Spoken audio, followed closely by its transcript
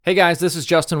Hey guys, this is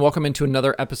Justin. Welcome into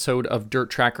another episode of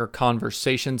Dirt Tracker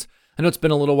Conversations. I know it's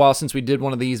been a little while since we did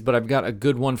one of these, but I've got a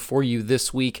good one for you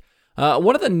this week.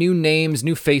 One of the new names,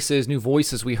 new faces, new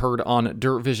voices we heard on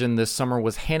Dirt Vision this summer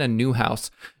was Hannah Newhouse.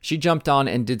 She jumped on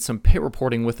and did some pit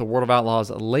reporting with the World of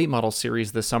Outlaws late model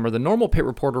series this summer. The normal pit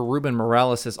reporter, Ruben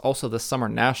Morales, is also the Summer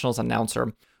Nationals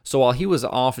announcer. So while he was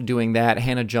off doing that,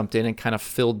 Hannah jumped in and kind of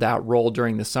filled that role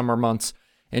during the summer months.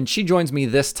 And she joins me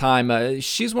this time.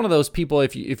 She's one of those people,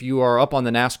 if you are up on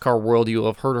the NASCAR world, you'll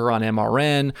have heard her on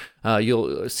MRN.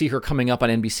 You'll see her coming up on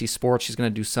NBC Sports. She's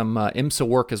going to do some IMSA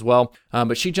work as well.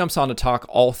 But she jumps on to talk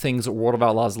all things World of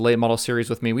Outlaws late model series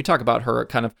with me. We talk about her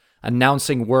kind of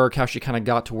announcing work, how she kind of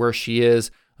got to where she is,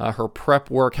 her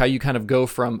prep work, how you kind of go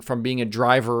from being a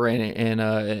driver and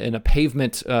a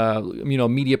pavement,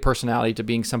 media personality to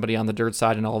being somebody on the dirt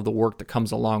side and all of the work that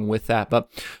comes along with that. But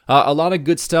a lot of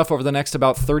good stuff over the next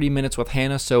about 30 minutes with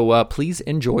Hannah. So please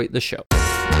enjoy the show.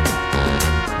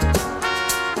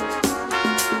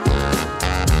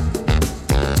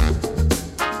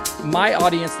 My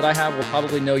audience that I have will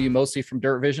probably know you mostly from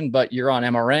Dirt Vision, but you're on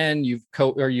MRN. You've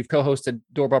co-hosted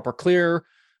Door Bumper Clear.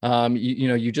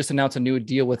 You just announced a new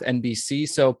deal with NBC.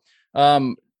 So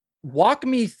walk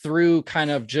me through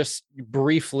kind of just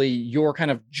briefly your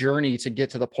kind of journey to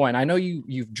get to the point. I know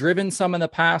you've driven some in the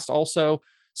past also.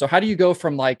 So how do you go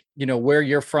from where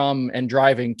you're from and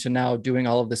driving to now doing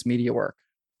all of this media work?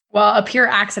 Well, a pure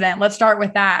accident. Let's start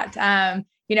with that.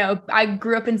 I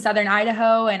grew up in Southern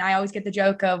Idaho, and I always get the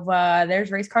joke of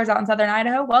there's race cars out in Southern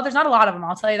Idaho. Well, there's not a lot of them,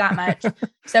 I'll tell you that much.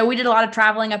 So we did a lot of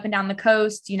traveling up and down the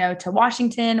coast, to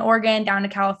Washington, Oregon, down to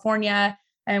California.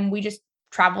 And we just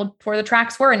traveled where the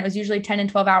tracks were. And it was usually 10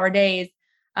 and 12-hour days.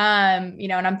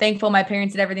 And I'm thankful my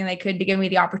parents did everything they could to give me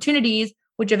the opportunities,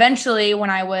 which eventually, when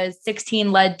I was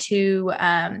 16, led to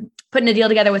putting a deal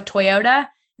together with Toyota.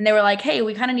 And they were like, hey,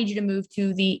 we kind of need you to move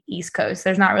to the East Coast.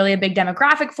 There's not really a big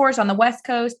demographic for us on the West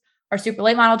Coast. Our super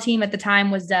late model team at the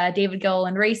time was David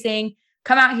Gilliland Racing.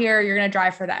 Come out here. You're going to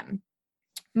drive for them.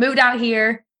 Moved out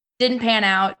here. Didn't pan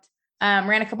out.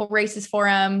 Ran a couple races for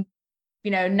them.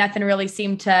 Nothing really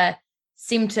seemed to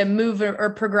move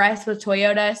or progress with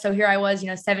Toyota. So here I was,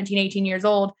 17, 18 years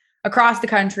old, across the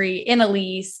country in a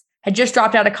lease, had just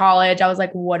dropped out of college. I was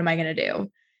like, what am I going to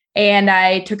do? And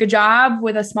I took a job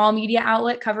with a small media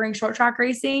outlet covering short track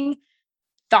racing.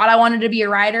 Thought I wanted to be a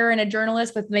writer and a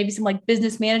journalist with maybe some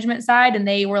business management side. And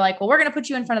they were like, well, we're going to put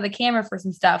you in front of the camera for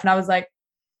some stuff. And I was like,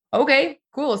 okay,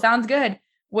 cool. Sounds good.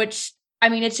 Which,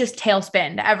 it's just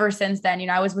tailspin ever since then.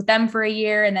 I was with them for a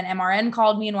year, and then MRN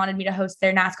called me and wanted me to host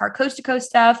their NASCAR coast to coast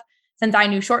stuff since I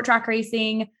knew short track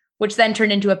racing, which then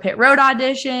turned into a pit road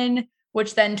audition,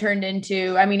 which then turned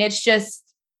into,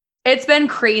 it's been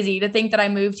crazy to think that I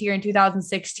moved here in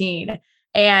 2016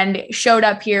 and showed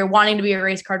up here wanting to be a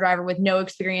race car driver with no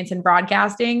experience in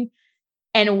broadcasting,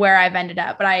 and where I've ended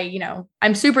up. But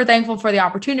I'm super thankful for the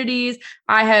opportunities.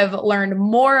 I have learned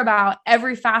more about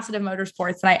every facet of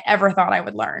motorsports than I ever thought I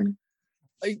would learn.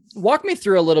 Walk me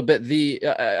through a little bit.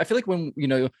 I feel like when,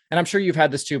 and I'm sure you've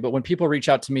had this too, but when people reach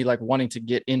out to me, wanting to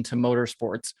get into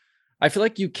motorsports, I feel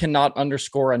like you cannot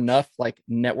underscore enough,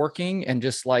 networking and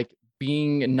just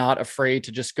being not afraid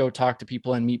to just go talk to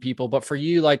people and meet people. But for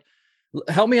you,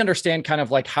 help me understand kind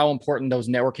of how important those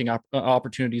networking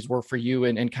opportunities were for you,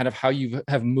 and kind of how you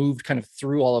have moved kind of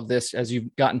through all of this as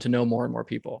you've gotten to know more and more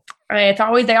people. Right.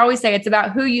 They always say it's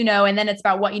about who you know, and then it's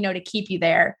about what you know to keep you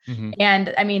there. Mm-hmm.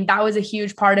 And that was a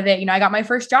huge part of it. I got my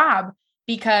first job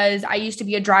because I used to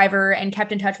be a driver and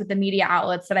kept in touch with the media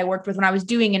outlets that I worked with when I was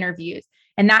doing interviews.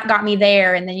 And that got me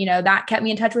there. And then, that kept me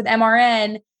in touch with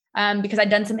MRN. Because I'd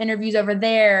done some interviews over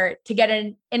there to get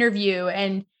an interview.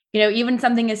 And, even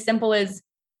something as simple as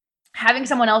having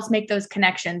someone else make those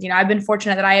connections. I've been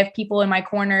fortunate that I have people in my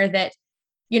corner that,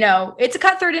 it's a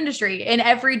cutthroat industry in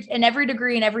every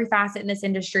degree, in every facet in this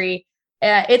industry.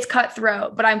 It's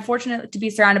cutthroat, but I'm fortunate to be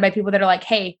surrounded by people that are like,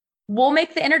 hey, we'll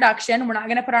make the introduction. We're not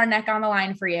going to put our neck on the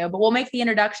line for you, but we'll make the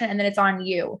introduction, and then it's on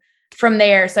you from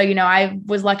there. So, I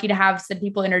was lucky to have some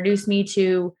people introduce me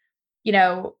to,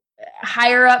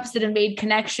 higher ups that have made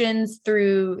connections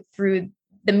through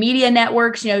the media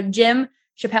networks. Jim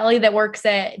Chappelli that works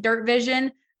at Dirt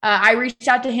Vision. I reached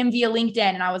out to him via LinkedIn,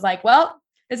 and I was like, well,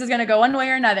 this is going to go one way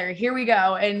or another. Here we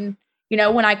go. And,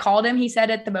 when I called him, he said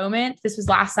at the moment, this was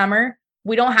last summer,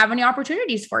 we don't have any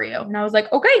opportunities for you. And I was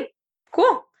like, okay,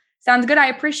 cool. Sounds good. I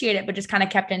appreciate it. But just kind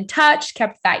of kept in touch,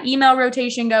 kept that email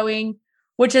rotation going,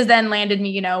 which has then landed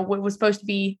me, what was supposed to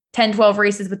be 10, 12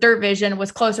 races with Dirt Vision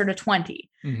was closer to 20.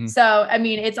 Mm-hmm. So,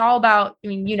 it's all about,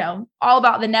 all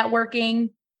about the networking,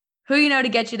 who you know to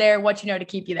get you there, what you know to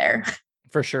keep you there.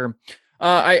 For sure.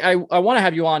 I want to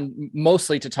have you on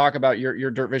mostly to talk about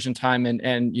your Dirt Vision time and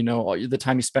the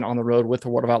time you spent on the road with the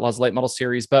World of Outlaws late model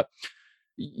series. But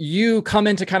you come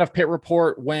into kind of pit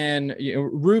report when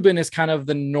Ruben is kind of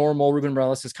Ruben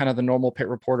Morales is kind of the normal pit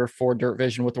reporter for Dirt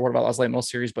Vision with the World of Outlaws late model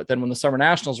series. But then when the Summer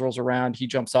Nationals rolls around, he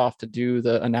jumps off to do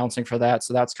the announcing for that.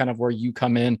 So that's kind of where you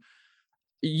come in.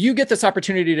 You get this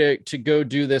opportunity to go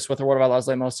do this with the World of Outlaws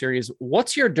late model series.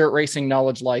 What's your dirt racing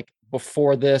knowledge like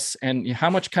before this, and how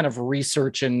much kind of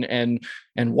research and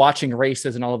watching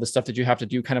races and all of the stuff that you have to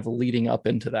do kind of leading up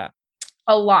into that?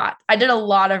 A lot. I did a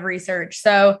lot of research.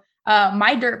 So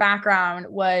my dirt background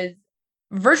was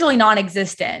virtually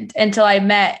non-existent until I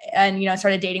met and,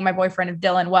 started dating my boyfriend of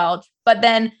Dylan Welch. But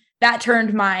then that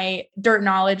turned my dirt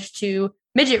knowledge to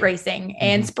midget racing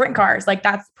and sprint cars. Like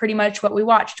that's pretty much what we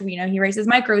watched. He races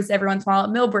micros every once in a while at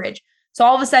Millbridge. So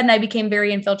all of a sudden I became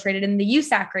very infiltrated in the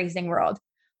USAC racing world,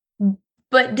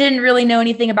 but didn't really know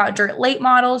anything about dirt late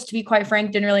models. To be quite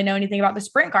frank, didn't really know anything about the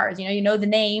sprint cars. You know the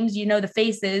names, the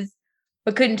faces,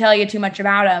 but couldn't tell you too much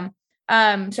about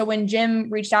them. So when Jim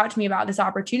reached out to me about this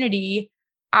opportunity,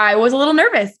 I was a little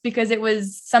nervous because it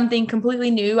was something completely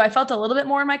new. I felt a little bit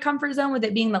more in my comfort zone with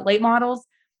it being the late models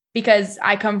because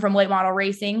I come from late model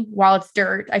racing. While it's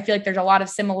dirt, I feel like there's a lot of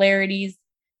similarities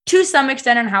to some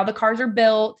extent on how the cars are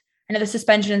built. I know the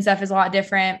suspension and stuff is a lot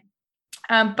different.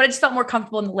 But I just felt more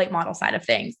comfortable in the late model side of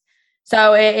things.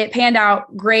 So it panned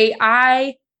out great.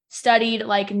 I studied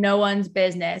like no one's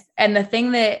business. And the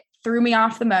thing that threw me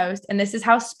off the most, and this is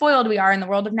how spoiled we are in the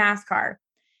world of NASCAR,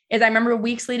 is I remember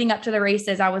weeks leading up to the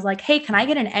races, I was like, hey, can I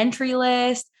get an entry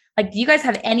list? Like, do you guys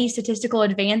have any statistical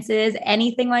advances,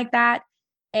 anything like that?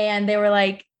 And they were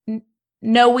like,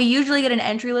 no, we usually get an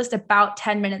entry list about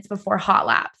 10 minutes before hot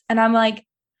laps. And I'm like,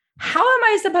 how am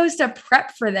I supposed to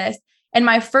prep for this? And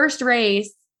my first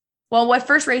race,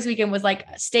 first race weekend was like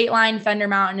State Line, Thunder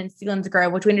Mountain, and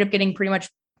Selinsgrove, which we ended up getting pretty much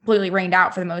completely rained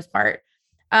out for the most part.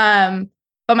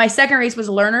 But my second race was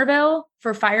Lernerville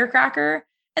for Firecracker.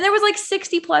 And there was like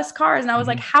 60 plus cars. And I was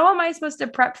like, how am I supposed to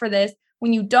prep for this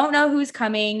when you don't know who's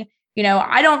coming?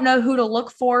 I don't know who to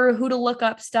look for, who to look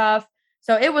up stuff.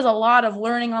 So it was a lot of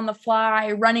learning on the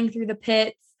fly, running through the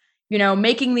pits,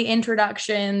 making the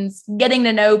introductions, getting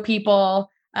to know people.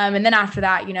 And then after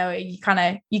that,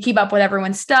 you keep up with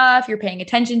everyone's stuff. You're paying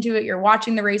attention to it. You're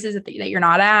watching the races that you're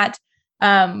not at.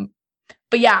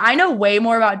 But yeah, I know way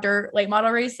more about dirt late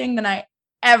model racing than I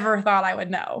ever thought I would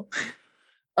know.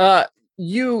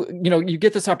 You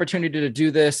get this opportunity to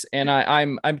do this, and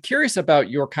I'm curious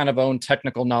about your kind of own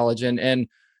technical knowledge and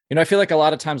I feel like a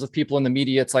lot of times with people in the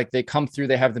media, it's like they come through,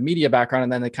 they have the media background,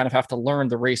 and then they kind of have to learn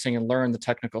the racing and learn the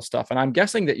technical stuff. And I'm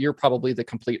guessing that you're probably the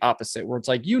complete opposite, where it's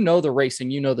like, the racing,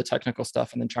 the technical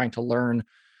stuff, and then trying to learn.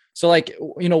 So like,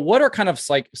 what are kind of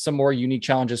like some more unique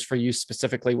challenges for you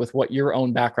specifically with what your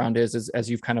own background is as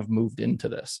you've kind of moved into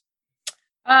this?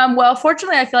 Well,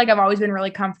 fortunately, I feel like I've always been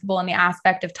really comfortable in the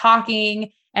aspect of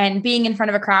talking and being in front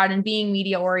of a crowd and being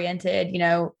media oriented,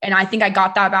 and I think I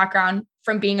got that background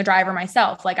from being a driver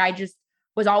myself. Like I just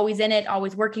was always in it,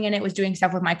 always working in it, was doing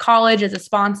stuff with my college as a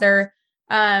sponsor.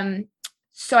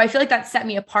 So I feel like that set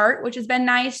me apart, which has been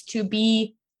nice to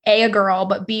be a girl,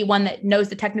 but be one that knows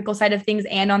the technical side of things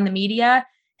and on the media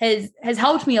has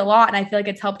helped me a lot. And I feel like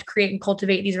it's helped create and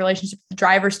cultivate these relationships with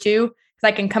drivers too, because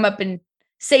I can come up and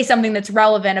say something that's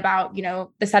relevant about,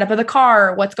 the setup of the car,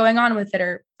 or what's going on with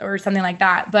it or something like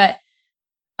that. But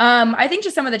I think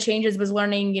just some of the changes was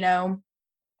learning,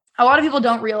 a lot of people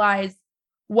don't realize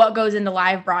what goes into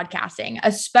live broadcasting,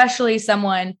 especially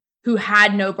someone who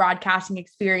had no broadcasting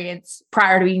experience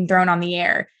prior to being thrown on the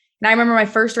air. And I remember my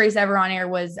first race ever on air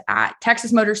was at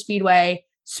Texas Motor Speedway,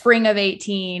 spring of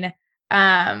 18,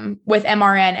 with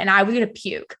MRN, and I was going to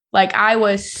puke. Like I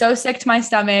was so sick to my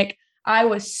stomach. I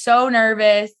was so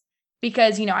nervous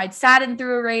because, I'd sat in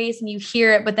through a race and you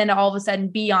hear it, but then to all of a sudden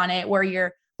be on it where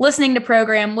you're listening to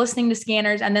program, listening to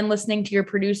scanners, and then listening to your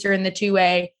producer in the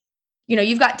two-way.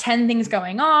 You've got 10 things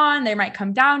going on. They might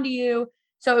come down to you.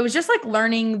 So it was just like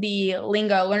learning the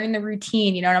lingo, learning the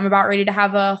routine, and I'm about ready to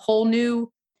have a whole new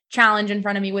challenge in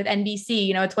front of me with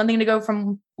NBC. It's one thing to go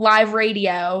from live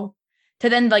radio to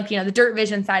then the Dirt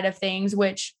Vision side of things,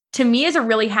 which to me is a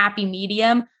really happy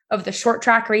medium of the short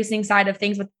track racing side of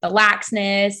things with the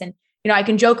laxness. And, I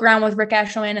can joke around with Rick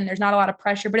Eshelman and there's not a lot of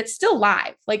pressure, but it's still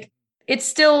live. Like it's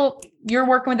still, you're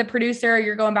working with the producer,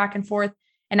 you're going back and forth.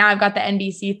 And now I've got the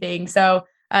NBC thing. So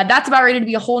that's about ready to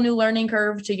be a whole new learning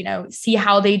curve to, see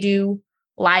how they do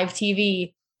live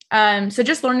TV. So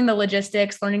just learning the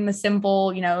logistics, learning the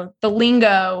simple, the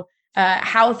lingo,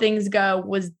 how things go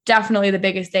was definitely the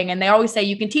biggest thing. And they always say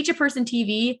you can teach a person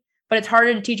TV, but it's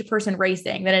harder to teach a person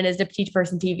racing than it is to teach a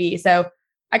person TV. So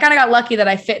I kind of got lucky that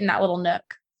I fit in that little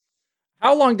nook.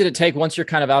 How long did it take once you're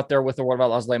kind of out there with the World of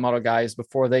Outlaws late model guys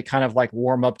before they kind of like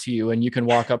warm up to you and you can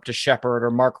walk up to Shepard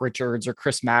or Mark Richards or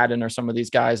Chris Madden or some of these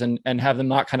guys and have them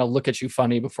not kind of look at you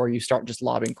funny before you start just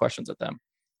lobbing questions at them?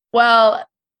 Well,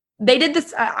 they did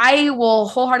this. I will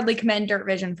wholeheartedly commend Dirt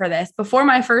Vision for this. Before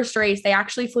my first race, they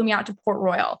actually flew me out to Port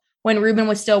Royal when Ruben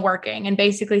was still working and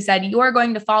basically said, you are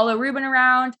going to follow Ruben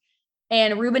around.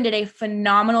 And Ruben did a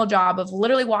phenomenal job of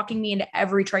literally walking me into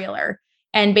every trailer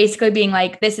and basically being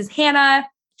like, this is Hannah.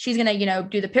 She's going to,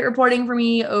 do the pit reporting for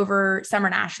me over Summer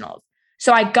Nationals.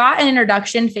 So I got an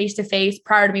introduction face-to-face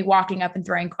prior to me walking up and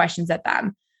throwing questions at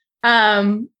them.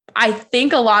 I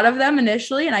think a lot of them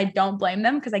initially, and I don't blame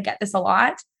them because I get this a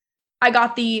lot, I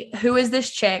got the, who is this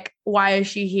chick? Why is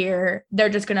she here? They're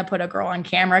just going to put a girl on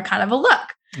camera kind of a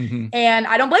look. Mm-hmm. And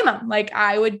I don't blame them. Like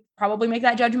I would probably make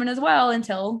that judgment as well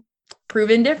until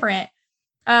proven different.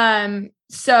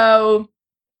 So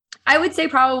I would say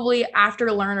probably after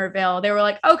Lernerville, they were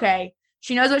like, okay,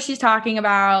 she knows what she's talking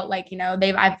about. Like,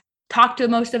 I've talked to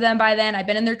most of them by then. I've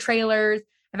been in their trailers.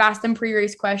 I've asked them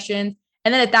pre-race questions.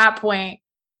 And then at that point,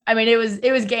 I mean, it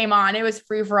was game on. It was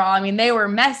free for all. I mean, they were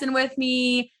messing with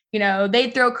me,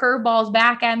 they'd throw curveballs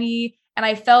back at me. And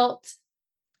I felt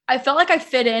like I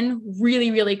fit in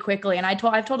really, really quickly. And I've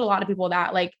told a lot of people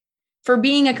that, like, for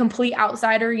being a complete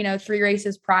outsider, 3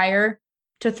 races prior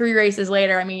to 3 races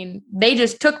later, I mean, they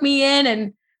just took me in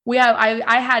and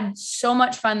I had so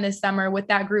much fun this summer with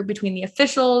that group between the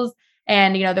officials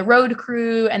and, the road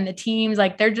crew and the teams.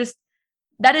 Like that is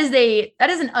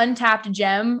an untapped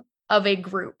gem of a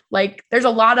group. Like there's a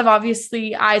lot of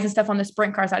obviously eyes and stuff on the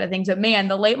sprint car side of things, but man,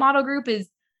 the late model group is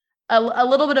a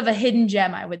little bit of a hidden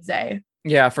gem, I would say.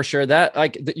 Yeah, for sure. That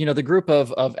the group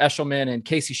of Eshelman and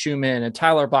Casey Schumann and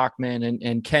Tyler Bachman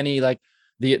and Kenny, like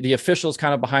the officials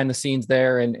kind of behind the scenes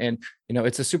there. And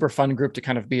it's a super fun group to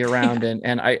kind of be around. Yeah.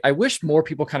 And I wish more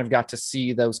people kind of got to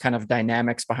see those kind of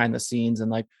dynamics behind the scenes and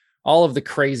like all of the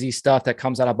crazy stuff that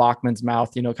comes out of Bachman's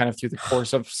mouth, kind of through the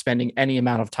course of spending any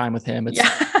amount of time with him. It's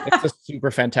a super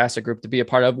fantastic group to be a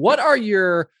part of. What are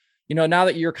your, now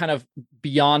that you're kind of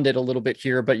beyond it a little bit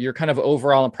here, but your kind of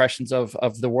overall impressions of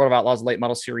the World of Outlaws late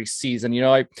model series season?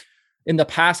 In the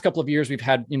past couple of years, we've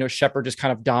had, Shepard just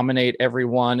kind of dominate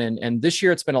everyone. And this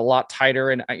year it's been a lot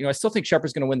tighter. And I still think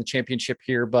Shepard's going to win the championship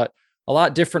here, but a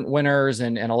lot different winners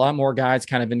and a lot more guys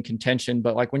kind of in contention.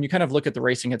 But like when you kind of look at the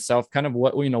racing itself, kind of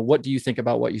what do you think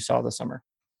about what you saw this summer?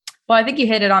 Well, I think you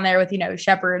hit it on there with,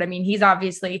 Shepard. I mean, he's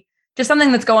obviously just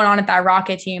something that's going on at that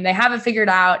Rocket team. They have it figured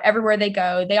out everywhere they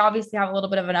go. They obviously have a little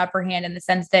bit of an upper hand in the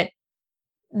sense that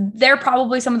they're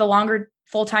probably some of the longer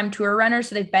full-time tour runners.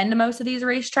 So they've been to most of these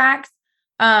racetracks,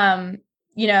 but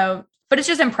it's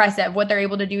just impressive what they're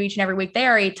able to do each and every week. They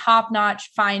are a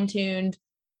top-notch, fine-tuned,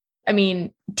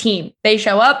 team. They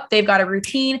show up, they've got a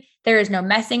routine. There is no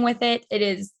messing with it. It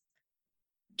is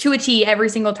to a T every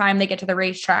single time they get to the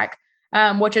racetrack,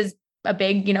 which is a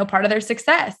big, part of their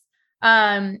success.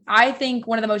 I think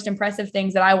one of the most impressive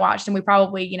things that I watched, and we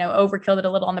probably, overkilled it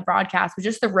a little on the broadcast, was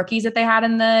just the rookies that they had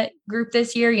in the group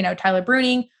this year. Tyler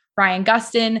Bruning, Ryan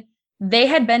Gustin, they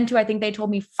had been to, I think they told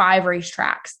me 5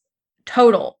 racetracks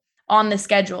total on the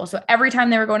schedule. So every time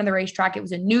they were going to the racetrack, it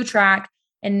was a new track.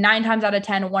 And 9 times out of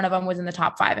 10, one of them was in the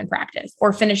top 5 in practice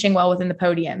or finishing well within the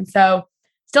podium. So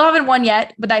still haven't won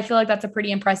yet, but I feel like that's a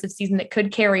pretty impressive season that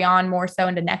could carry on more so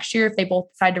into next year if they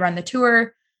both decide to run the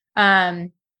tour.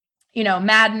 Madden,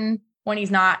 when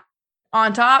he's not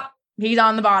on top, he's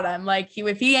on the bottom. Like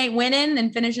if he ain't winning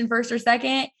and finishing first or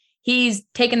second, he's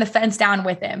taking the fence down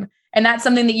with him. And that's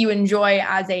something that you enjoy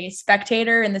as a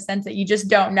spectator in the sense that you just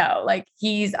don't know. Like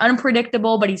he's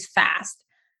unpredictable, but he's fast.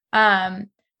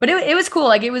 But it was cool.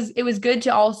 Like it was good to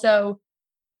also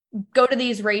go to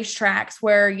these racetracks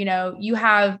where, you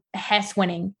have Hess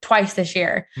winning twice this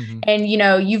year. Mm-hmm.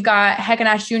 And, you've got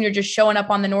Heckenast Jr. just showing up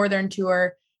on the Northern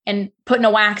Tour and putting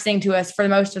a waxing to us for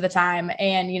most of the time.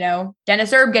 And,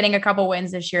 Dennis Erb getting a couple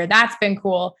wins this year. That's been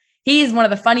cool. He's one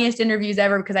of the funniest interviews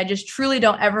ever because I just truly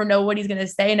don't ever know what he's going to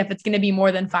say and if it's going to be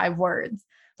more than 5 words.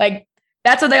 Like,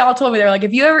 that's what they all told me. They're like,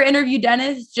 if you ever interview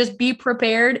Dennis, just be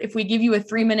prepared if we give you a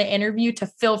 3-minute interview to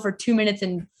fill for 2 minutes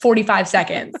and 45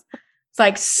 seconds. It's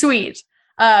like, sweet.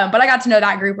 But I got to know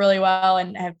that group really well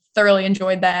and have thoroughly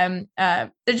enjoyed them.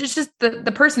 They're just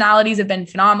the personalities have been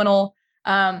phenomenal.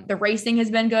 The racing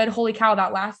has been good. Holy cow,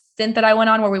 that last stint that I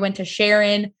went on where we went to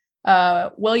Sharon,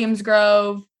 Williams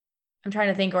Grove. I'm trying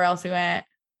to think where else we went.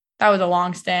 That was a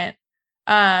long stint.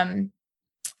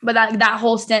 But that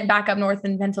whole stint back up north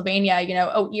in Pennsylvania,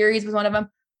 Erie's was one of them.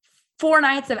 4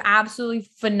 nights of absolutely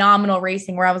phenomenal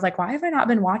racing where I was like, why have I not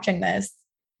been watching this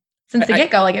since the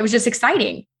get-go? Like, it was just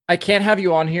exciting. I can't have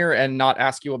you on here and not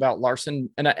ask you about Larson.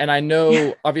 And I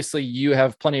know obviously you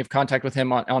have plenty of contact with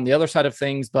him on the other side of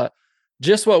things, but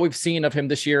just what we've seen of him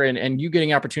this year and you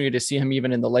getting opportunity to see him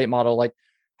even in the late model, like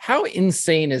how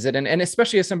insane is it? And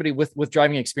especially as somebody with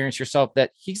driving experience yourself,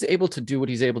 that he's able to do what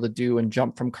he's able to do and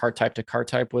jump from car type to car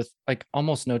type with like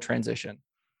almost no transition.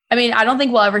 I mean, I don't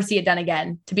think we'll ever see it done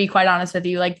again, to be quite honest with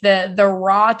you. Like the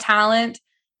raw talent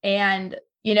and,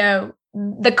 you know,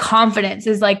 the confidence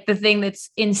is like the thing that's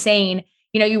insane.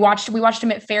 You know, we watched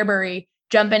him at Fairbury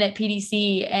jump in at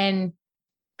PDC and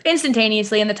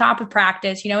instantaneously in the top of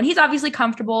practice, you know, and he's obviously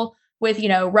comfortable with, you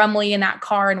know, Rumley in that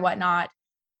car and whatnot.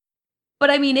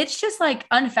 But I mean, it's just like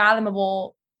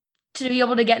unfathomable to be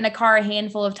able to get in a car a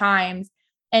handful of times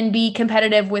and be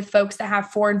competitive with folks that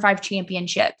have 4 and 5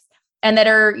 championships and that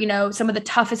are, you know, some of the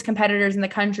toughest competitors in the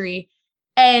country.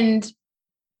 And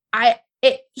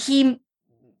he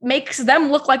makes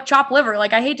them look like chopped liver.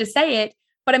 Like, I hate to say it,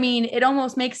 but I mean, it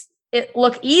almost makes it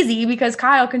look easy because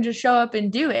Kyle can just show up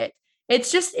and do it.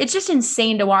 It's just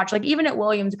insane to watch. Like, even at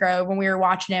Williams Grove, when we were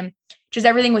watching him, just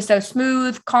everything was so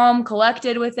smooth, calm,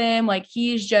 collected with him. Like,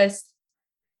 he's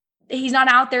not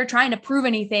out there trying to prove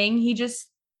anything. He just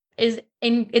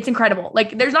it's incredible.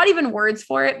 Like, there's not even words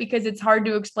for it because it's hard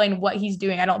to explain what he's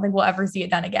doing. I don't think we'll ever see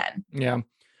it done again.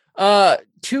 Yeah.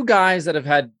 2 guys that have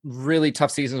had really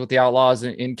tough seasons with the Outlaws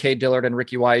in Cade Dillard and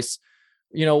Ricky Weiss.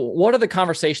 You know, what are the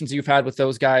conversations you've had with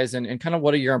those guys and kind of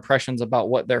what are your impressions about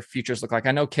what their futures look like?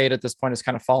 I know Cade at this point has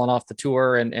kind of fallen off the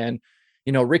tour and,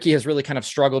 you know, Ricky has really kind of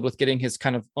struggled with getting his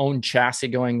kind of own chassis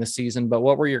going this season, but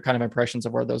what were your kind of impressions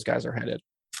of where those guys are headed?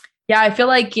 Yeah, I feel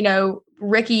like, you know,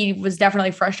 Ricky was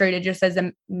definitely frustrated just as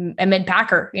a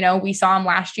mid-packer. You know, we saw him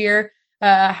last year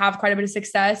have quite a bit of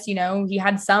success. You know, he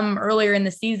had some earlier in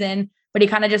the season, but he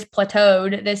kind of just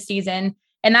plateaued this season.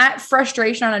 And that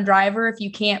frustration on a driver, if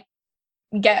you can't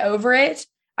get over it,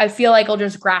 I feel like it'll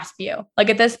just grasp you. Like,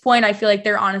 at this point, I feel like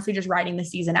they're honestly just riding the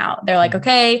season out. They're like,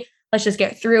 okay, let's just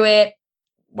get through it.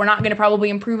 We're not going to probably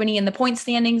improve any in the point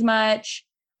standings much.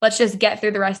 Let's just get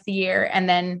through the rest of the year and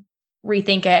then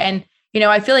rethink it. And, you know,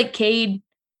 I feel like Cade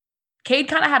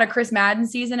kind of had a Chris Madden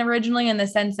season originally in the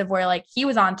sense of where, like, he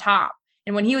was on top.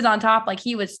 And when he was on top, like,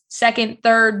 he was second,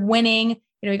 third, winning.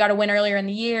 You know, he got a win earlier in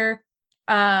the year.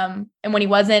 And when he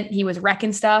wasn't, he was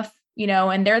wrecking stuff, you know,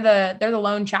 and they're the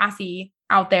lone chassis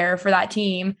out there for that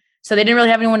team. So they didn't really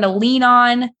have anyone to lean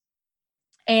on.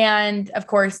 And of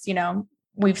course, you know,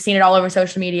 we've seen it all over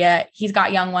social media. He's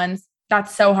got young ones.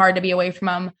 That's so hard to be away from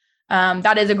him.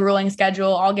 That is a grueling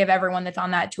schedule. I'll give everyone that's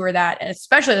on that tour that, and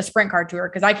especially the sprint car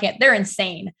tour, because they're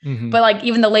insane. Mm-hmm. But like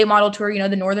even the late model tour, you know,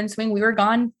 the Northern Swing, we were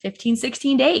gone 15,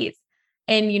 16 days.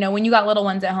 And, you know, when you got little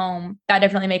ones at home, that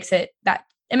definitely makes it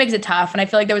tough. And I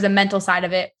feel like there was a mental side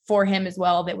of it for him as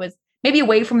well that was maybe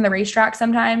away from the racetrack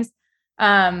sometimes.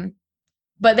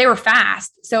 But they were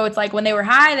fast. So it's like when they were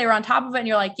high, they were on top of it and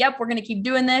you're like, yep, we're going to keep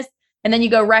doing this. And then you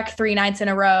go wreck 3 nights in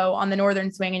a row on the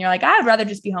Northern Swing and you're like, I'd rather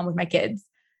just be home with my kids.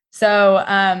 So,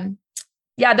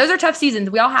 yeah, those are tough seasons.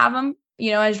 We all have them,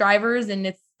 you know, as drivers, and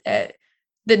it's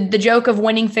the joke of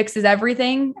winning fixes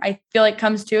everything. I feel like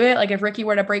comes to it. Like if Ricky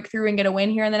were to break through and get a win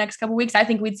here in the next couple of weeks, I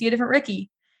think we'd see a different Ricky.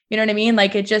 You know what I mean?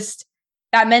 Like it just,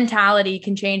 that mentality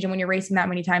can change. And when you're racing that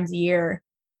many times a year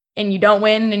and you don't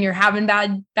win and you're having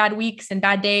bad weeks and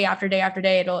bad day after day after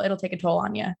day, it'll take a toll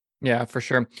on you. Yeah, for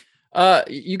sure.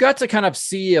 You got to kind of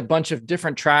see a bunch of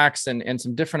different tracks and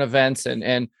some different events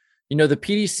and you know, the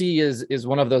PDC is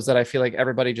one of those that I feel like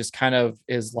everybody just kind of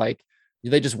is like,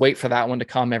 they just wait for that one to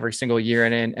come every single year.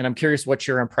 And I'm curious what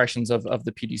your impressions of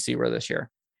the PDC were this year.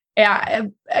 Yeah.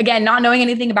 Again, not knowing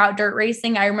anything about dirt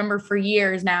racing, I remember for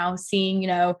years now seeing, you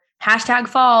know, hashtag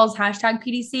falls, hashtag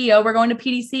PDC. Oh, we're going to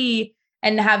PDC,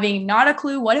 and having not a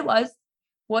clue what it was,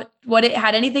 what it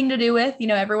had anything to do with, you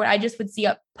know, everyone, I just would see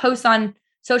a post on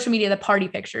social media, the party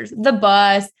pictures, the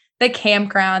bus, the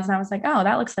campgrounds. And I was like, oh,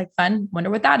 that looks like fun. Wonder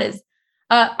what that is.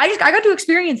 I got to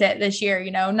experience it this year,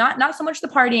 you know, not so much the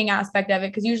partying aspect of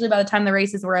it. Cause usually by the time the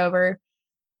races were over,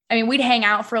 I mean, we'd hang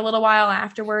out for a little while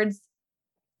afterwards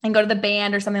and go to the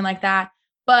band or something like that.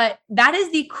 But that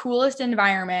is the coolest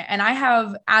environment. And I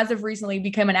have, as of recently,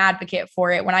 become an advocate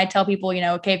for it when I tell people, you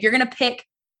know, okay, if you're going to pick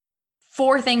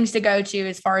 4 things to go to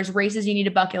as far as races you need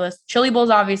a bucket list, Chili Bowl is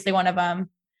obviously one of them.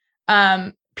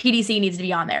 PDC needs to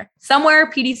be on there. Somewhere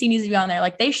PDC needs to be on there.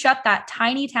 Like they shut that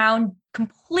tiny town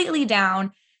completely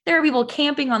down. There are people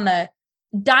camping on the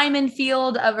diamond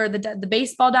field or the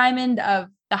baseball diamond of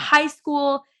the high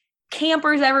school,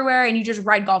 campers everywhere, and you just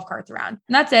ride golf carts around.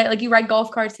 And that's it. Like you ride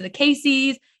golf carts to the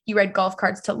Casey's, you ride golf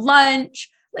carts to lunch.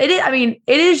 it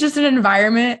is just an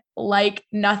environment like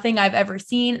nothing I've ever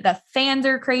seen. The fans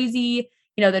are crazy.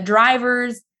 The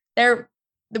drivers, there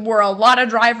were a lot of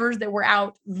drivers that were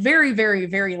out very, very,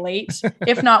 very late,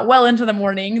 if not well into the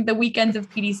morning. The weekends of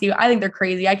PDC, I think they're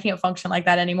crazy. I can't function like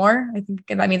that anymore. I think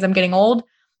that means I'm getting old.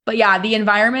 But yeah, the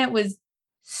environment was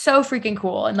so freaking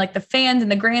cool. And like the fans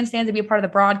and the grandstands to be a part of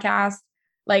the broadcast.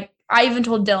 Like I even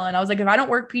told Dylan, I was like, if I don't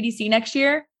work PDC next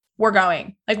year, we're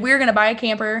going. Like we're going to buy a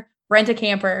camper, rent a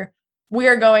camper. We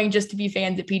are going just to be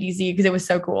fans at PDC because it was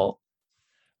so cool.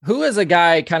 Who is a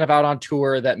guy kind of out on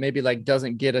tour that maybe like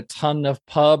doesn't get a ton of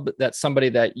pub, that's somebody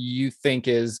that you think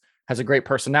has a great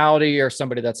personality, or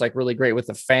somebody that's like really great with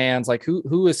the fans? Like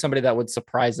who is somebody that would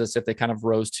surprise us if they kind of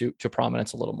rose to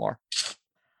prominence a little more?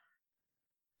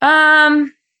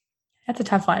 That's a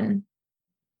tough one.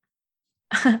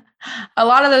 A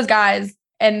lot of those guys,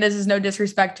 and this is no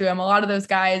disrespect to him, a lot of those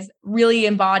guys really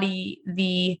embody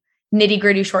the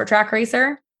nitty-gritty short track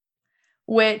racer,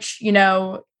 which,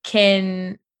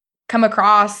 can come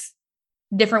across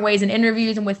different ways in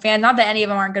interviews and with fans. Not that any of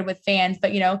them aren't good with fans,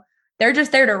 but they're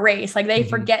just there to race. Like they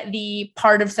forget the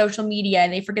part of social media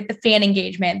and they forget the fan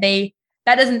engagement.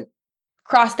 That doesn't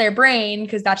cross their brain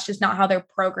because that's just not how they're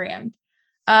programmed.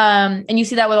 And you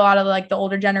see that with a lot of like the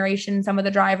older generation, some of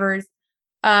the drivers.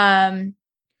 I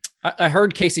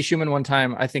heard Casey Schumann one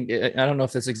time. I think, I don't know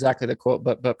if that's exactly the quote,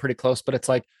 but pretty close. But it's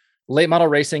like late model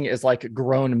racing is like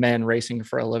grown men racing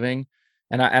for a living.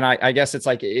 And I guess it's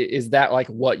like, is that like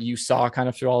what you saw kind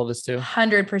of through all of this too?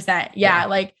 100%. Yeah.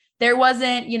 Like there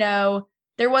wasn't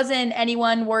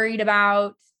anyone worried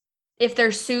about if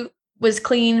their suit was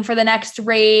clean for the next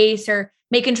race or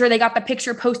making sure they got the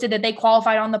picture posted that they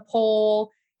qualified on the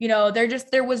pole.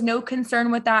 There was no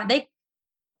concern with that. They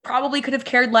probably could have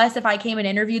cared less if I came and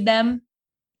interviewed them,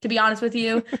 to be honest with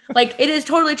you. Like it is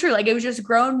totally true. Like it was just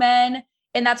grown men.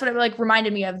 And that's what it like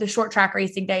reminded me of the short track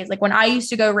racing days. Like when I used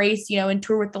to go race, and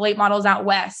tour with the late models out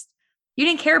West, you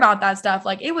didn't care about that stuff.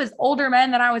 Like it was older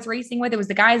men that I was racing with. It was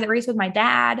the guys that raced with my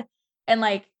dad. And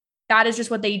like, that is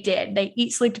just what they did. They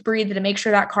eat, sleep, breathe to make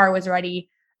sure that car was ready.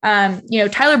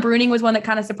 Tyler Bruning was one that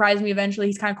kind of surprised me eventually.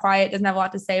 He's kind of quiet, doesn't have a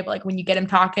lot to say, but like when you get him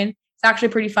talking, it's actually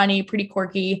pretty funny, pretty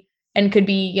quirky, and could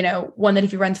be, one that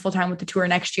if he runs full time with the tour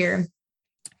next year,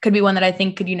 could be one that I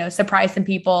think could, surprise some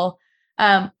people.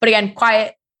 But again,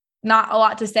 quiet, not a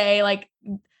lot to say. Like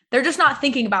they're just not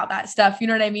thinking about that stuff. You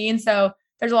know what I mean? So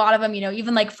there's a lot of them,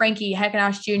 even like Frankie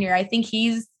Heckenaush Jr. I think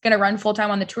he's going to run full time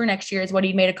on the tour next year is what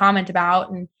he made a comment about.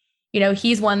 And,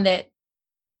 he's one that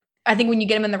I think when you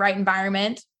get him in the right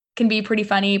environment can be pretty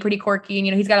funny, pretty quirky.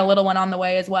 And, he's got a little one on the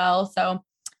way as well. So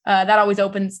that always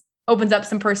opens up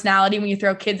some personality when you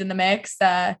throw kids in the mix.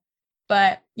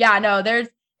 But yeah, no,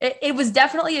 it was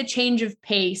definitely a change of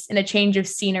pace and a change of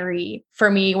scenery for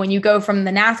me when you go from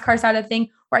the NASCAR side of thing,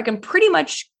 where I can pretty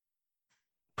much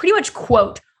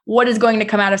quote what is going to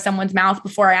come out of someone's mouth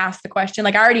before I ask the question.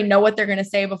 Like I already know what they're going to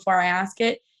say before I ask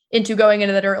it, into going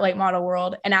into the dirt late model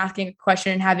world and asking a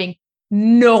question and having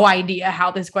no idea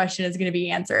how this question is going to be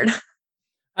answered.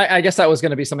 I guess that was going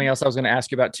to be something else I was going to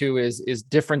ask you about too, is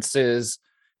differences,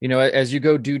 as you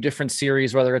go do different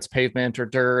series, whether it's pavement or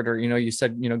dirt, or, you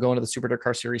said, going to the Super Dirt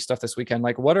Car Series stuff this weekend,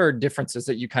 like what are differences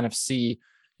that you kind of see,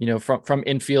 from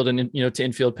infield and, to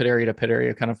infield, pit area to pit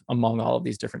area, kind of among all of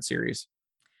these different series?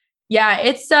 Yeah,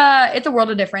 it's a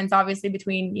world of difference, obviously,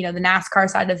 between, the NASCAR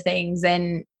side of things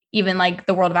and even like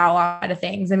the World of Outlaw side of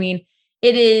things. I mean,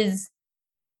 it is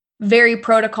very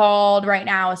protocoled right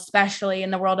now, especially in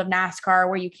the world of NASCAR,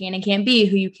 where you can and can't be,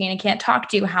 who you can and can't talk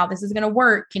to, how this is going to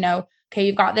work, okay,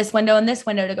 you've got this window and this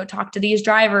window to go talk to these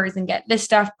drivers and get this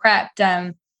stuff prepped.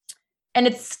 And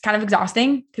it's kind of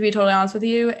exhausting, to be totally honest with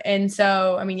you. And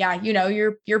so, I mean, yeah,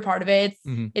 you're part of it.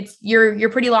 You're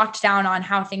pretty locked down on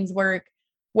how things work,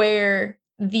 where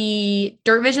the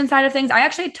dirt vision side of things, I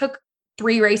actually took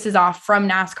 3 races off from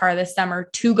NASCAR this summer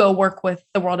to go work with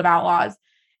the World of Outlaws.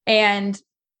 And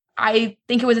I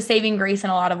think it was a saving grace in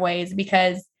a lot of ways,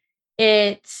 because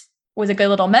it was a good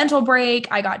little mental break.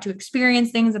 I got to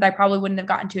experience things that I probably wouldn't have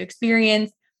gotten to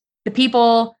experience. The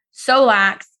people, so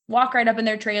lax, walk right up in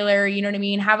their trailer, you know what I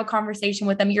mean? Have a conversation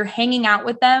with them. You're hanging out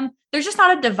with them. There's just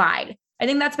not a divide. I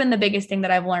think that's been the biggest thing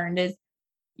that I've learned is,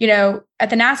 at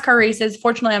the NASCAR races,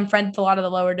 fortunately, I'm friends with a lot of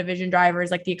the lower division drivers,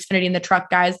 like the Xfinity and the truck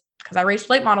guys, because I raced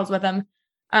late models with them.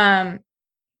 And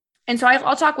so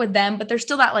I'll talk with them, but there's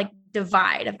still that like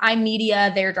divide of I'm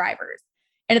media, they're drivers.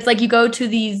 And it's like you go to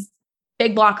these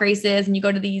big block races and you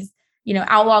go to these,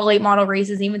 outlaw late model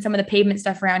races, even some of the pavement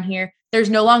stuff around here, there's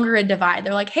no longer a divide.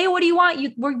 They're like, hey, what do you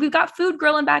want? We've got food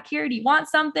grilling back here. Do you want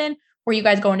something? Were you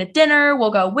guys going to dinner?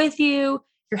 We'll go with you.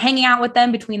 You're hanging out with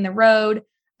them between the road.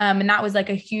 And that was like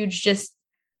a huge, just,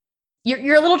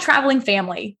 you're a little traveling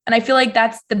family. And I feel like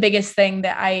that's the biggest thing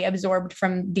that I absorbed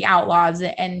from the Outlaws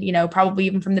and, probably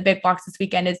even from the big blocks this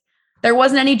weekend is there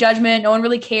wasn't any judgment. No one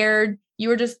really cared. You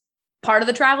were just part of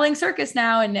the traveling circus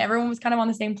now. And everyone was kind of on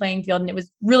the same playing field. And it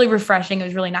was really refreshing. It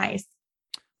was really nice.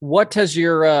 What does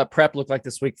your prep look like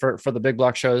this week for the big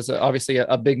block shows? Obviously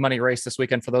a big money race this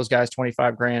weekend for those guys,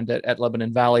 25 grand at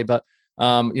Lebanon Valley. But,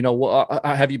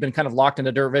 have you been kind of locked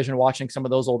into Dirt Vision watching some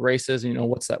of those old races?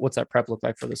 What's that prep look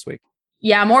like for this week?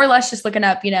 Yeah, more or less just looking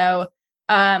up,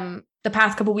 the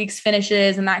past couple weeks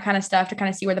finishes and that kind of stuff to kind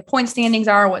of see where the point standings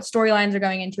are, what storylines are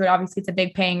going into it. Obviously, it's a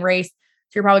big paying race.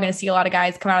 So you're probably going to see a lot of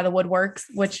guys come out of the woodworks,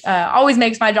 which always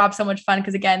makes my job so much fun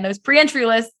because, again, those pre-entry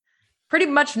lists, pretty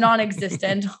much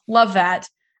non-existent. Love that.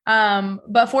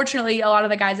 But fortunately, a lot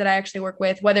of the guys that I actually work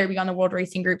with, whether it be on the World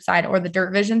Racing Group side or the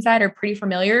Dirt Vision side, are pretty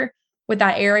familiar with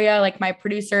that area. Like my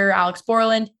producer, Alex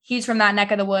Borland, he's from that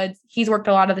neck of the woods. He's worked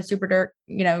a lot of the super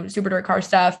dirt car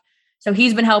stuff. So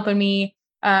he's been helping me.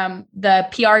 The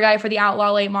PR guy for the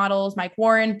Outlaw late models, Mike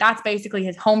Warren, that's basically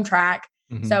his home track.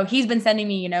 Mm-hmm. So he's been sending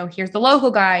me, here's the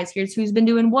local guys, here's who's been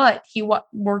doing what. He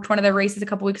worked one of the races a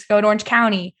couple weeks ago at Orange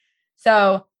County.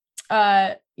 So,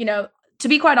 to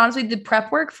be quite honest with you, the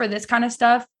prep work for this kind of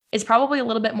stuff is probably a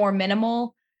little bit more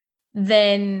minimal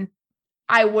than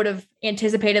I would have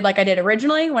anticipated, like I did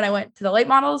originally when I went to the late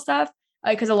model stuff,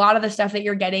 because a lot of the stuff that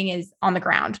you're getting is on the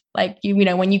ground. Like,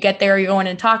 when you get there, you're going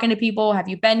and talking to people. Have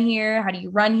you been here? How do you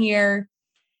run here?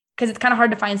 Because it's kind of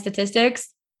hard to find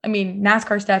statistics. I mean,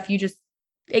 NASCAR stuff,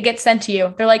 it gets sent to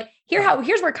you. They're like,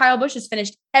 here's where Kyle Busch has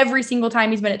finished every single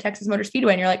time he's been at Texas Motor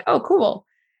Speedway. And you're like, oh, cool.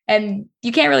 And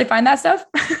you can't really find that stuff.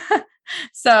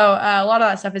 So a lot of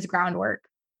that stuff is groundwork.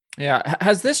 Yeah.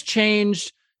 Has this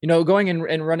changed, going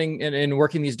and running and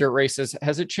working these dirt races?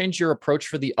 Has it changed your approach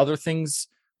for the other things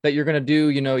that you're going to do?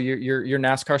 Your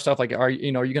NASCAR stuff? Like, are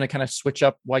you going to kind of switch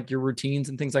up like your routines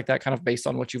and things like that kind of based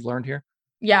on what you've learned here?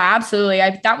 Yeah, absolutely.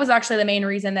 That was actually the main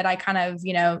reason that I kind of,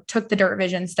 took the Dirt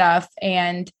Vision stuff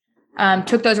and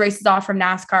took those races off from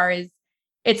NASCAR is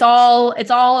it's all,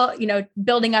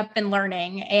 building up and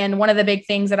learning. And one of the big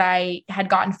things that I had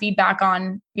gotten feedback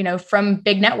on, from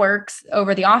big networks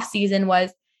over the off season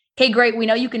was, okay, great. We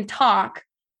know you can talk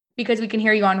because we can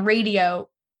hear you on radio,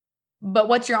 but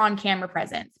what's your on-camera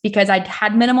presence? Because I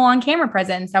had minimal on-camera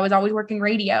presence. I was always working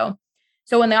radio.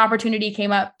 So when the opportunity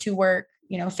came up to work,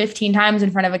 15 times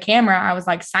in front of a camera, I was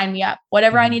like, sign me up,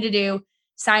 whatever I need to do,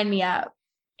 sign me up.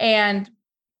 And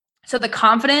so the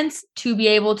confidence to be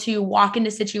able to walk into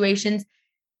situations,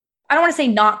 I don't want to say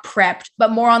not prepped,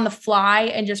 but more on the fly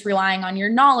and just relying on your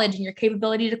knowledge and your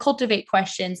capability to cultivate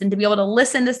questions and to be able to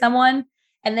listen to someone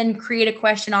and then create a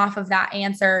question off of that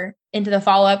answer into the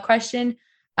follow-up question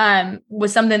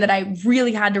was something that I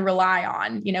really had to rely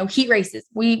on. Heat races,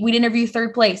 we'd interview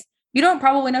third place. You don't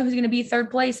probably know who's going to be third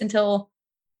place until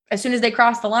as soon as they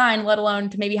cross the line, let alone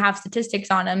to maybe have statistics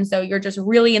on them. So you're just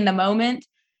really in the moment.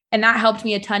 And that helped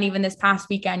me a ton, even this past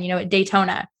weekend, at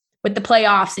Daytona with the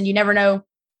playoffs. And you don't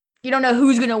know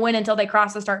who's going to win until they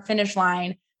cross the start finish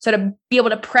line. So to be able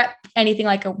to prep anything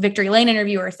like a victory lane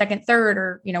interview or a second, third,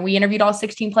 or, we interviewed all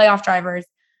 16 playoff drivers.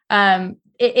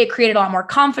 It created a lot more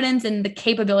confidence and the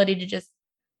capability to just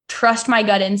trust my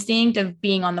gut instinct of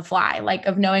being on the fly, like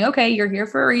of knowing, okay, you're here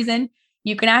for a reason.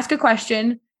 You can ask a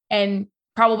question and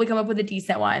probably come up with a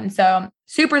decent one. So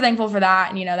super thankful for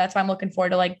that. And, that's why I'm looking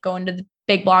forward to like going to the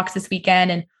big blocks this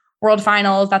weekend and World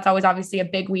Finals. That's always obviously a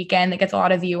big weekend that gets a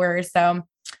lot of viewers. So,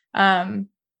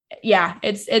 yeah,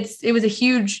 it was a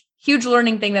huge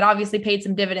learning thing that obviously paid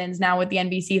some dividends now with the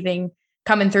NBC thing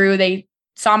coming through. They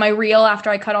saw my reel after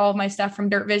I cut all of my stuff from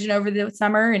Dirt Vision over the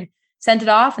summer and sent it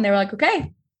off. And they were like,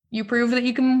 okay, you prove that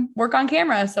you can work on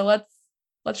camera. So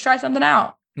let's try something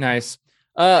out. Nice.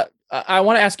 I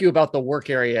want to ask you about the work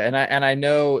area. And I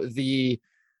know the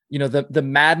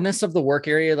madness of the work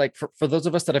area, like for those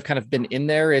of us that have kind of been in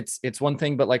there, it's one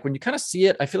thing, but like when you kind of see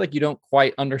it, I feel like you don't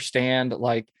quite understand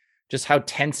like just how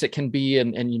tense it can be.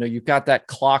 And you've got that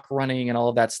clock running and all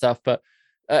of that stuff. But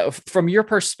from your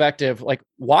perspective, like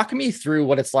walk me through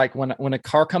what it's like when a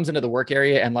car comes into the work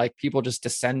area and like people just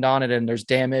descend on it and there's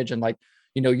damage and like,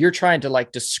 you're trying to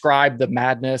like describe the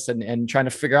madness and trying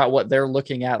to figure out what they're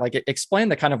looking at. Like explain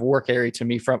the kind of work area to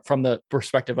me from the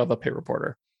perspective of a pit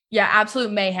reporter. Yeah,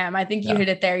 absolute mayhem. I think you hit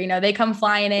it there. They come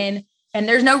flying in and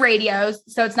there's no radios.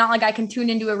 So it's not like I can tune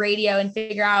into a radio and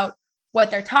figure out what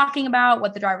they're talking about,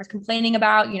 what the driver's complaining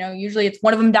about. Usually it's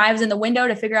one of them dives in the window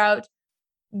to figure out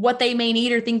what they may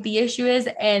need or think the issue is.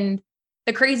 And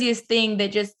the craziest thing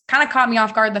that just kind of caught me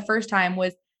off guard the first time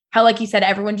was how, like you said,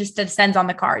 everyone just descends on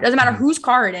the car. It doesn't matter whose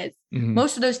car it is. Mm-hmm.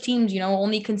 Most of those teams,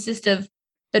 only consist of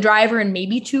the driver and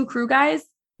maybe 2 crew guys,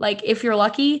 like if you're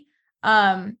lucky.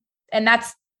 And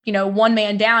that's, one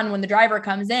man down when the driver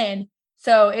comes in.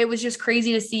 So it was just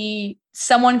crazy to see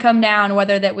someone come down,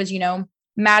 whether that was,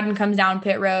 Madden comes down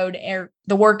pit road or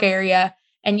the work area,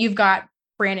 and you've got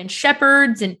Brandon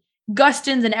Shepherds and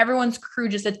Gustins and everyone's crew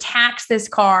just attacks this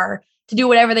car to do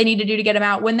whatever they need to do to get them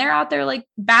out when they're out there like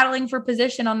battling for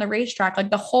position on the racetrack. Like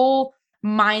the whole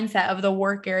mindset of the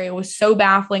work area was so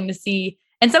baffling to see.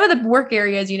 And some of the work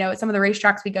areas, at some of the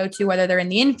racetracks we go to, whether they're in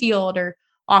the infield or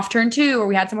off turn 2, or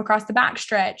we had some across the back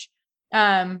stretch,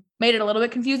 made it a little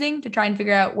bit confusing to try and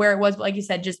figure out where it was. But like you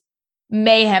said, just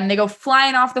mayhem. They go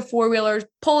flying off the 4-wheelers,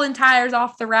 pulling tires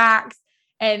off the racks.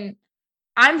 And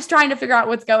I'm just trying to figure out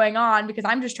what's going on because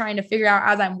I'm just trying to figure out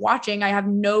as I'm watching. I have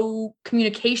no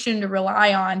communication to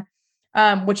rely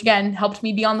on, which again helped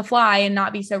me be on the fly and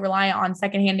not be so reliant on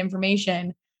secondhand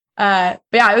information. But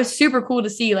yeah, it was super cool to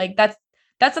see. Like that's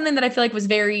something that I feel like was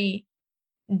very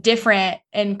different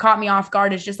and caught me off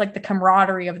guard, is just like the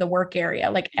camaraderie of the work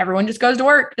area. Like everyone just goes to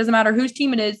work. Doesn't matter whose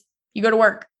team it is, you go to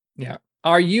work. Yeah.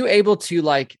 Are you able to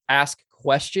like ask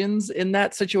questions in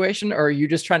that situation, or are you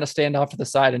just trying to stand off to the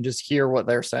side and just hear what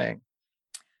they're saying?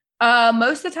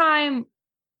 Most of the time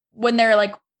when they're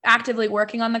like actively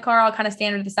working on the car, I'll kind of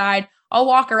stand to the side. I'll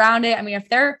walk around it. I mean, if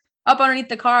they're up underneath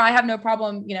the car, I have no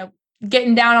problem,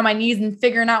 getting down on my knees and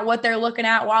figuring out what they're looking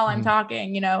at while I'm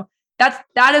talking.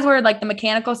 That is where like the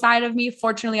mechanical side of me,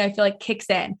 fortunately, I feel like kicks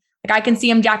in. Like I can see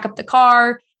them jack up the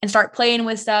car and start playing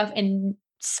with stuff and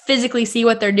physically see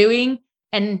what they're doing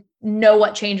and know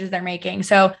what changes they're making.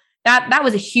 So that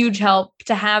was a huge help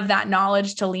to have that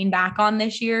knowledge to lean back on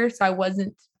this year. So I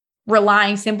wasn't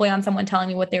relying simply on someone telling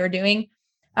me what they were doing.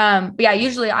 But yeah,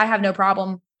 usually I have no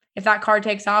problem. If that car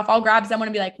takes off, I'll grab someone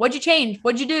and be like, what'd you change?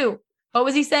 What'd you do? What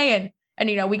was he saying?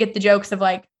 And, we get the jokes of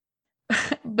like,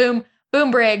 Boom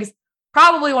Briggs,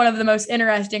 probably one of the most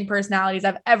interesting personalities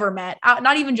I've ever met.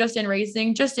 Not even just in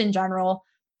racing, just in general.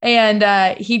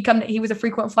 And he was a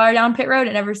frequent flyer down pit road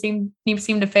and never seemed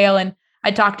to fail. And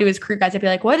I'd talk to his crew guys. I'd be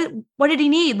like, what did he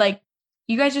need? Like,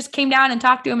 you guys just came down and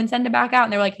talked to him and sent him back out.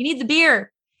 And they're like, he needs a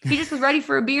beer. He just was ready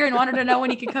for a beer and wanted to know when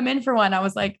he could come in for one. I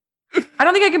was like, I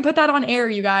don't think I can put that on air,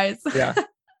 you guys. Yeah,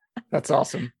 that's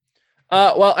awesome.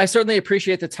 Well, I certainly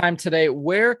appreciate the time today.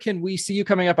 Where can we see you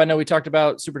coming up? I know we talked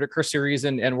about Super Dirt Car Series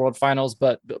and World Finals,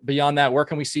 but beyond that, where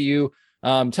can we see you?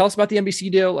 Tell us about the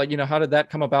NBC deal. Like, how did that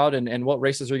come about and what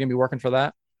races are you going to be working for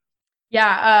that?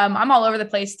 Yeah, I'm all over the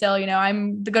place still.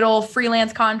 I'm the good old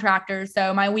freelance contractor.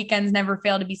 So my weekends never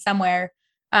fail to be somewhere.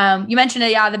 You mentioned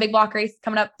it. Yeah, the big block race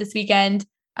coming up this weekend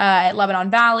at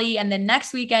Lebanon Valley. And then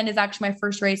next weekend is actually my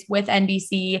first race with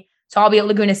NBC. So I'll be at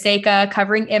Laguna Seca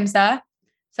covering IMSA.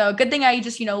 So good thing I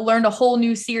just, learned a whole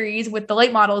new series with the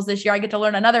late models this year. I get to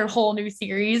learn another whole new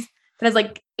series that has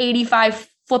like 85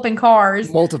 flipping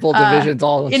cars. Multiple divisions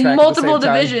all in multiple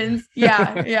divisions.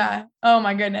 Yeah. Yeah. Oh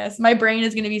my goodness. My brain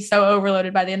is going to be so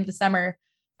overloaded by the end of the summer.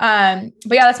 But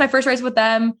yeah, that's my first race with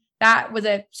them. That was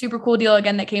a super cool deal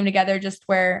again that came together just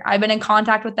where I've been in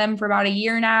contact with them for about a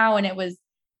year now. And it was,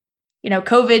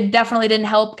 COVID definitely didn't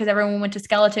help because everyone went to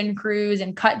skeleton crews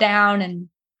and cut down and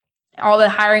all the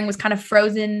hiring was kind of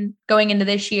frozen going into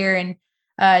this year. And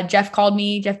Jeff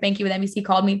Banky with NBC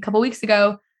called me a couple weeks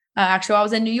ago. Actually, I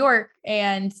was in New York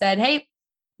and said, hey,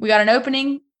 we got an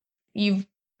opening. You've,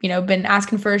 been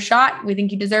asking for a shot. We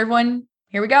think you deserve one.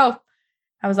 Here we go.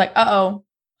 I was like, uh-oh,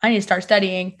 I need to start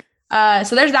studying.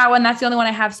 So there's that one. That's the only one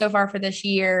I have so far for this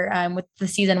year with the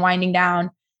season winding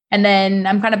down. And then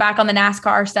I'm kind of back on the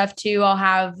NASCAR stuff too. I'll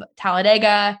have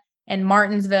Talladega and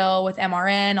Martinsville with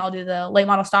MRN. I'll do the late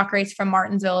model stock race from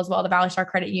Martinsville as well, the Valley Star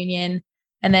Credit Union.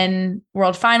 And then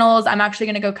World Finals. I'm actually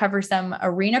going to go cover some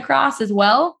arena cross as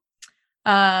well.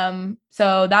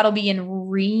 So that'll be in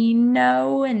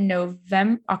Reno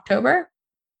in October.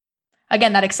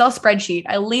 Again, that Excel spreadsheet.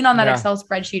 I lean on that Excel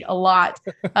spreadsheet a lot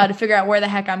to figure out where the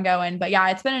heck I'm going. But yeah,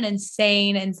 it's been an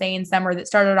insane summer that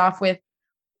started off with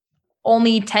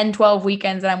only 10, 12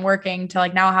 weekends that I'm working to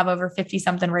like now I have over 50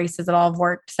 something races that all have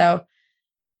worked. So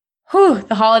the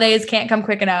holidays can't come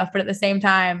quick enough, but at the same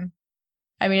time,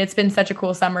 I mean, it's been such a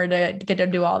cool summer to get to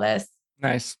do all this.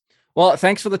 Nice. Well,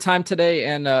 thanks for the time today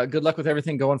and good luck with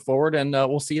everything going forward. And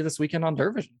we'll see you this weekend on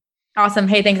Dirt Vision. Awesome.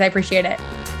 Hey, thanks. I appreciate it.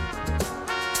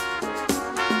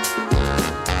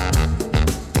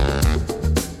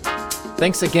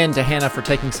 Thanks again to Hannah for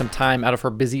taking some time out of her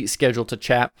busy schedule to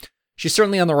chat. She's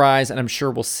certainly on the rise, and I'm sure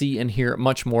we'll see and hear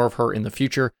much more of her in the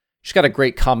future. She's got a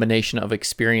great combination of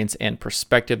experience and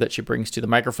perspective that she brings to the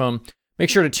microphone. Make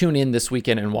sure to tune in this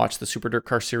weekend and watch the Super Dirt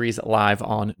Car Series live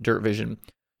on Dirt Vision.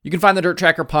 You can find the Dirt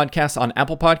Tracker podcast on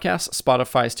Apple Podcasts,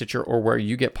 Spotify, Stitcher, or where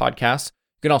you get podcasts.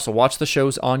 You can also watch the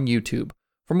shows on YouTube.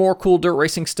 For more cool dirt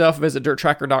racing stuff, visit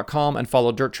dirttracker.com and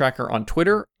follow Dirt Tracker on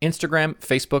Twitter, Instagram,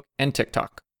 Facebook, and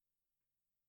TikTok.